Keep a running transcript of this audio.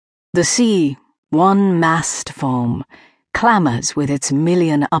The sea, one massed foam, clamours with its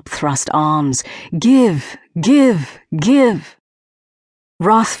million upthrust arms, "Give, give, give!"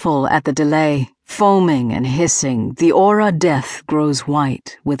 Wrathful at the delay, foaming and hissing, the aura death grows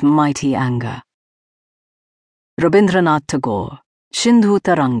white with mighty anger. Rabindranath Tagore, Sindhu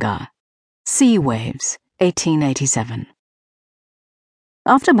Taranga, Sea Waves, 1887.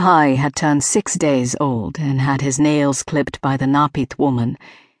 After Bhai had turned 6 days old and had his nails clipped by the Napit woman,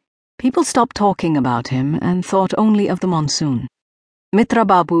 people stopped talking about him and thought only of the monsoon. Mitra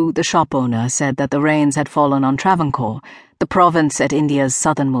Babu, the shop owner, said that the rains had fallen on Travancore, the province at India's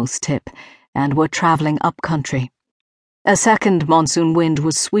southernmost tip, and were travelling up country. A second monsoon wind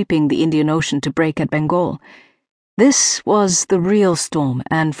was sweeping the Indian Ocean to break at Bengal. This was the real storm,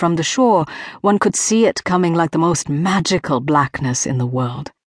 and from the shore one could see it coming like the most magical blackness in the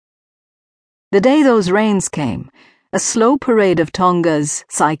world. The day those rains came, a slow parade of tongas,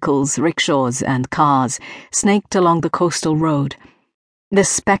 cycles, rickshaws, and cars snaked along the coastal road. This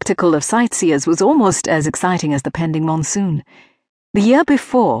spectacle of sightseers was almost as exciting as the pending monsoon. The year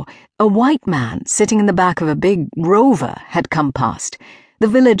before, a white man sitting in the back of a big rover had come past. The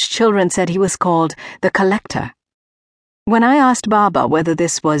village children said he was called the Collector. When I asked Baba whether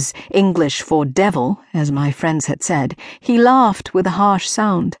this was English for devil, as my friends had said, he laughed with a harsh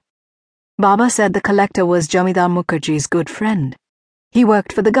sound. Baba said the Collector was Jamidar Mukherjee's good friend. He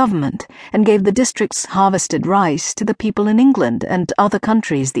worked for the government and gave the district's harvested rice to the people in England and other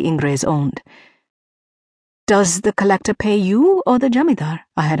countries the Ingres owned. "Does the Collector pay you or the Jamidar?"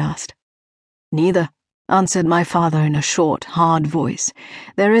 I had asked. "Neither," answered my father in a short, hard voice.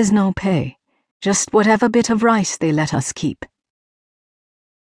 "There is no pay. Just whatever bit of rice they let us keep."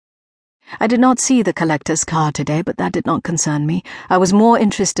 I did not see the Collector's car today, but that did not concern me. I was more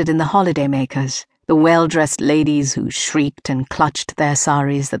interested in the holiday-makers, the well-dressed ladies who shrieked and clutched their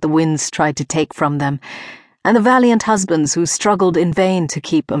saris that the winds tried to take from them, and the valiant husbands who struggled in vain to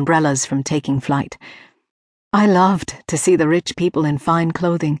keep umbrellas from taking flight. I loved to see the rich people in fine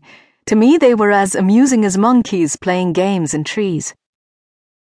clothing. To me they were as amusing as monkeys playing games in trees.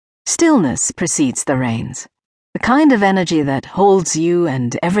 Stillness precedes the rains, the kind of energy that holds you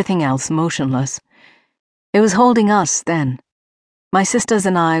and everything else motionless. It was holding us then. My sisters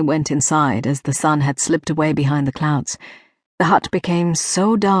and I went inside as the sun had slipped away behind the clouds. The hut became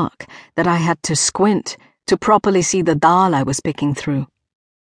so dark that I had to squint to properly see the dal I was picking through.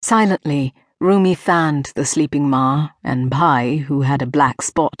 Silently, Rumi fanned the sleeping Ma and Bhai, who had a black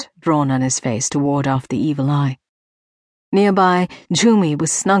spot drawn on his face to ward off the evil eye. Nearby, Jhumi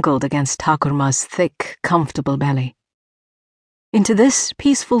was snuggled against Thakurma's thick, comfortable belly. Into this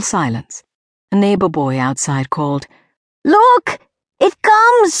peaceful silence, a neighbour boy outside called, "Look! It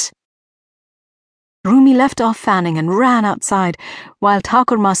comes!" Rumi left off fanning and ran outside, while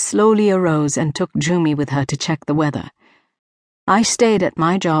Thakurma slowly arose and took Jhumi with her to check the weather. I stayed at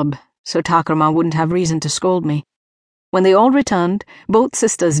my job, so Thakurma wouldn't have reason to scold me. When they all returned, both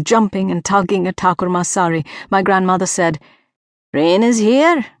sisters jumping and tugging at Thakurma's sari, my grandmother said, "Rain is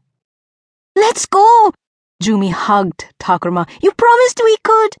here." "Let's go!" Jhumi hugged Thakurma. "You promised we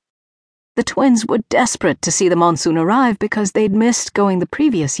could." The twins were desperate to see the monsoon arrive because they'd missed going the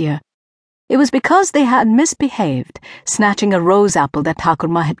previous year. It was because they had misbehaved, snatching a rose apple that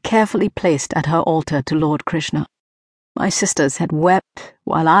Thakurma had carefully placed at her altar to Lord Krishna. My sisters had wept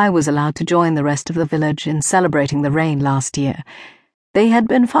while I was allowed to join the rest of the village in celebrating the rain last year. They had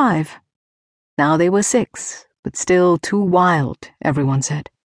been 5. Now they were 6, but still too wild, everyone said.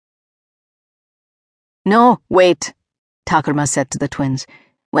 "No, wait," Thakurma said to the twins.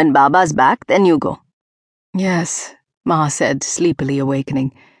 "When Baba's back, then you go." "Yes," Ma said, sleepily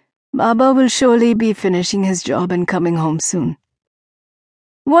awakening. "Baba will surely be finishing his job and coming home soon."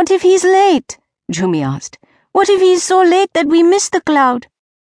 "What if he's late?" Jhumi asked. "What if he's so late that we miss the cloud?"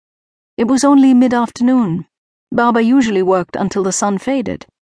 It was only mid-afternoon. Baba usually worked until the sun faded.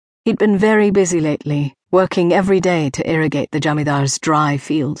 He'd been very busy lately, working every day to irrigate the Jamidar's dry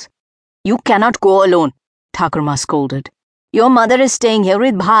fields. "You cannot go alone," Thakurma scolded. "Your mother is staying here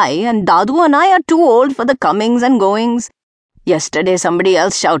with Bhai, and Dadu and I are too old for the comings and goings. Yesterday somebody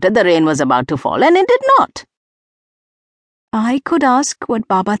else shouted the rain was about to fall, and it did not." "I could ask what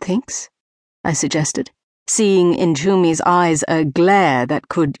Baba thinks," I suggested, seeing in Jhumi's eyes a glare that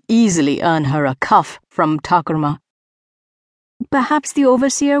could easily earn her a cuff from Thakurma. "Perhaps the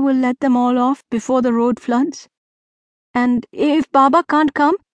overseer will let them all off before the road floods. And if Baba can't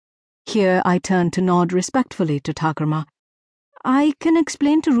come," here I turned to nod respectfully to Thakurma, "I can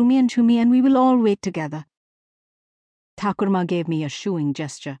explain to Rumi and Jhumi and we will all wait together." Thakurma gave me a shooing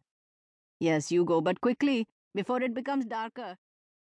gesture. "Yes, you go, but quickly, before it becomes darker."